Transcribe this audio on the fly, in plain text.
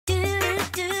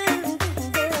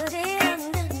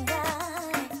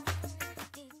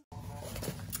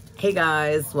Hey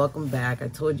guys, welcome back. I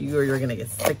told you were gonna get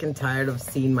sick and tired of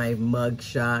seeing my mug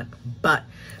shot, but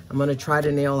I'm gonna try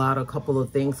to nail out a couple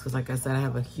of things because like I said, I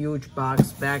have a huge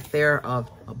box back there of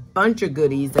a bunch of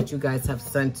goodies that you guys have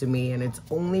sent to me, and it's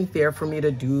only fair for me to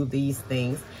do these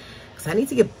things because I need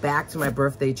to get back to my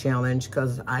birthday challenge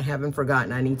because I haven't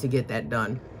forgotten. I need to get that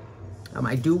done.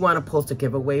 I do want to post a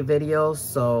giveaway video,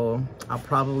 so I'll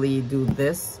probably do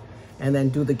this and then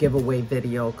do the giveaway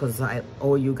video because I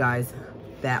owe you guys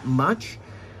that much.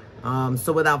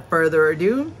 So without further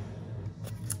ado,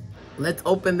 let's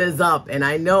open this up. And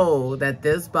I know that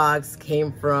this box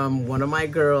came from one of my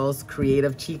girls'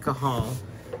 creative Chica haul.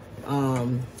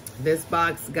 This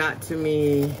box got to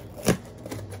me,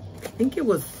 I think it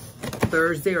was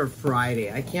Thursday or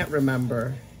Friday. I can't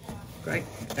remember. Right?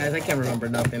 Guys, I can't remember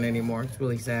nothing anymore. It's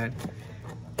really sad.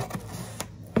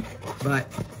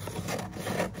 But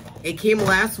it came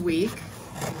last week.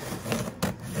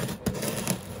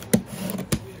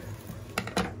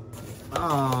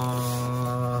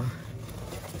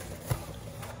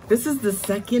 This is the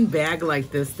second bag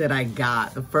like this that I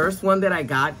got. The first one that I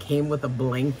got came with a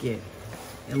blanket.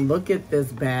 And look at this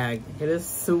bag. It is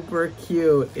super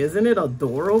cute. Isn't it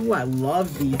adorable? I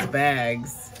love these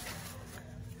bags.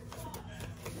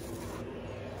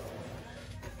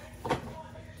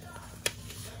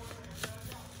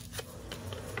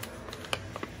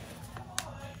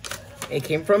 It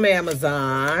came from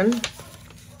Amazon.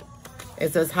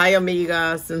 It says, "Hi,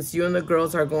 Amiga. Since you and the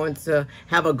girls are going to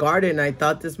have a garden, I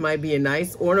thought this might be a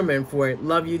nice ornament for it.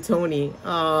 Love you, Tony."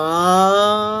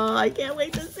 Oh, I can't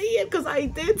wait to see it because I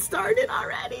did start it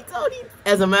already, Tony.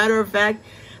 As a matter of fact,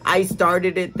 I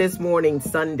started it this morning,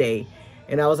 Sunday.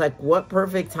 And I was like, what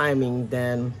perfect timing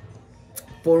then.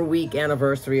 4-week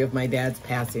anniversary of my dad's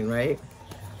passing, right?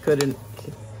 Couldn't.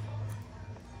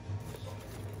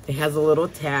 It has a little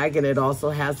tag and it also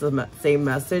has the same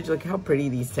message. Look how pretty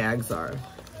these tags are.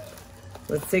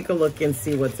 Let's take a look and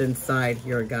see what's inside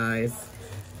here, guys.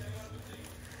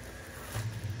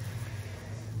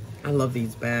 I love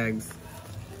these bags.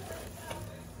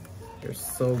 They're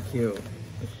so cute.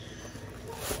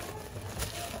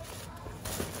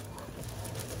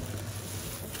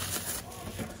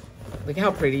 Look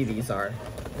how pretty these are.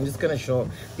 I'm just gonna show.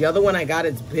 The other one I got,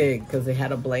 it's big because it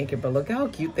had a blanket, but look how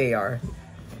cute they are.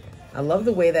 I love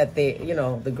the way that they, you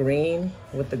know, the green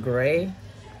with the gray.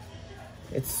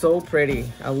 It's so pretty.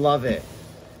 I love it.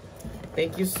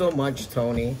 Thank you so much,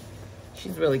 Tony.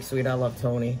 She's really sweet. I love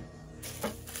Tony.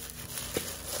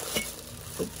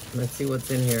 Let's see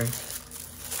what's in here.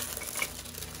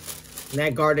 And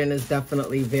that garden is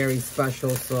definitely very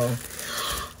special, so.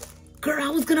 Girl,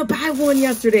 I was gonna buy one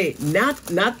yesterday.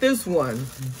 Not this one,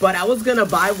 but I was gonna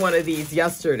buy one of these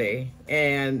yesterday.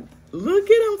 And look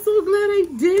at, I'm so glad I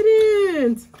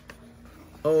didn't.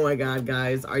 Oh my God,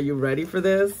 guys. Are you ready for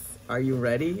this? Are you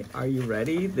ready? Are you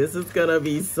ready? This is gonna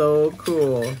be so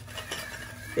cool.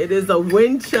 It is a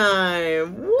wind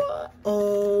chime. What?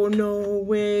 Oh, no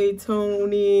way,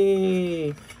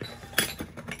 Tony.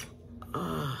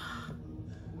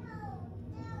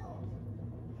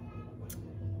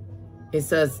 It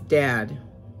says, "Dad,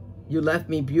 you left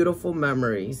me beautiful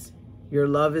memories. Your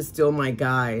love is still my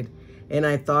guide. And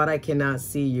I thought I cannot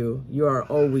see you. You are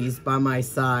always by my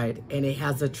side." And it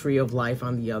has a tree of life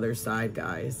on the other side,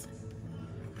 guys.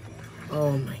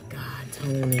 Oh my God,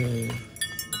 Tony.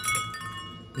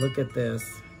 Look at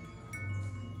this.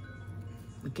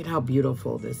 Look at how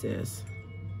beautiful this is.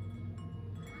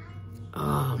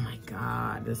 Oh my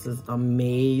God, this is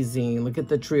amazing. Look at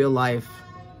the tree of life.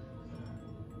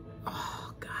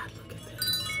 Oh God, look at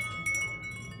this.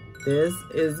 This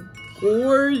is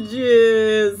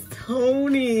gorgeous,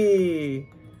 Tony.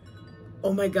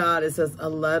 Oh my God, it says, "A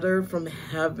letter from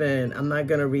heaven." I'm not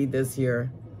gonna read this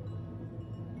here.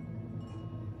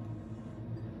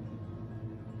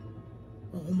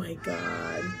 Oh my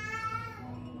God.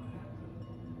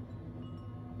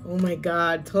 Oh my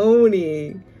God,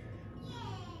 Tony.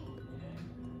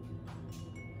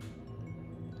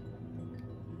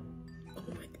 Oh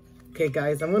my God. Okay,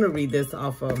 guys, I'm gonna read this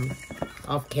off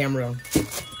camera.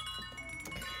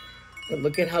 But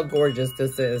look at how gorgeous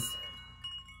this is.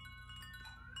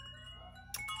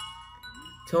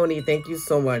 Tony, thank you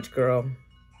so much, girl.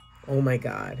 Oh my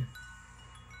God.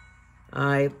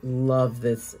 I love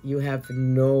this. You have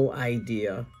no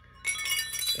idea.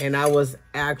 And I was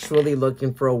actually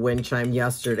looking for a wind chime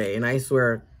yesterday. And I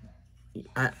swear,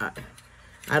 I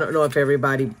don't know if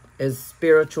everybody is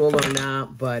spiritual or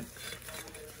not, but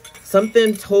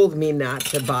something told me not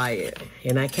to buy it.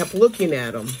 And I kept looking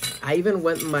at them. I even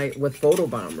went with Photo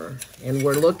Bomber and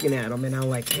we're looking at them. And I'm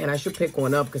like, man, I should pick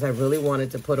one up because I really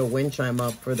wanted to put a wind chime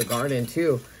up for the garden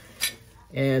too.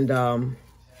 And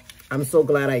I'm so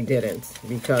glad I didn't,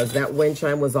 because that wind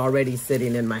chime was already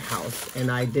sitting in my house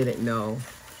and I didn't know.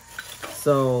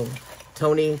 So,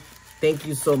 Tony, thank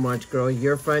you so much, girl.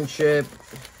 Your friendship,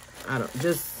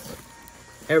 just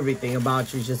everything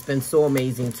about you has just been so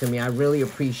amazing to me. I really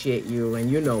appreciate you, and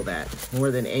you know that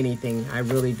more than anything. I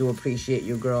really do appreciate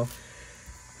you, girl.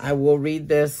 I will read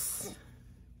this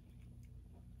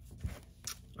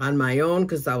on my own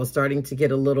because I was starting to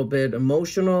get a little bit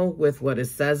emotional with what it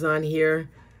says on here.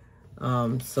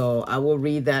 So I will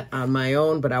read that on my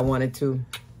own, but I wanted to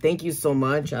thank you so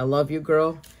much. I love you,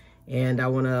 girl. And I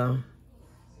want to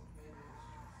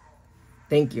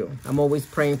thank you. I'm always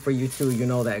praying for you too. You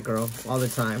know that, girl, all the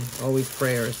time. Always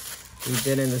prayers. We've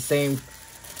been in the same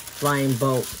flying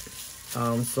boat.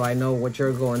 So I know what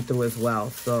you're going through as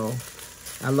well. So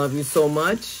I love you so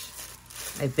much.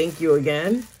 I thank you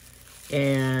again.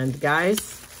 And guys,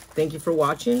 thank you for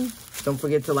watching. Don't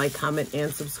forget to like, comment,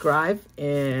 and subscribe.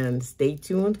 And stay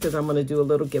tuned because I'm going to do a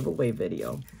little giveaway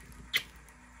video.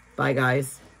 Bye,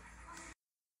 guys.